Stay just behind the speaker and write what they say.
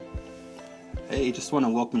Hey, just want to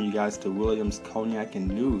welcome you guys to Williams Cognac and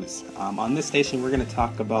News. On this station, we're going to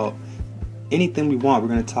talk about anything we want. We're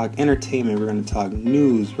going to talk entertainment, we're going to talk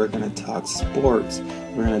news, we're going to talk sports,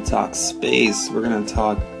 we're going to talk space, we're going to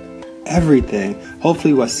talk everything.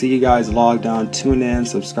 Hopefully, we'll see you guys logged on, tune in,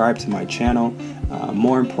 subscribe to my channel.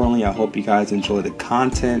 More importantly, I hope you guys enjoy the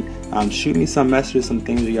content. Shoot me some messages, some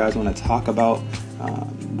things you guys want to talk about.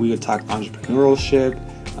 We could talk entrepreneurship,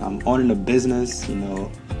 owning a business,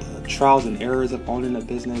 the trials and errors of owning a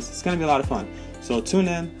business. It's going to be a lot of fun. So tune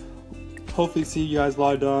in. Hopefully see you guys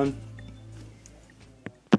logged on.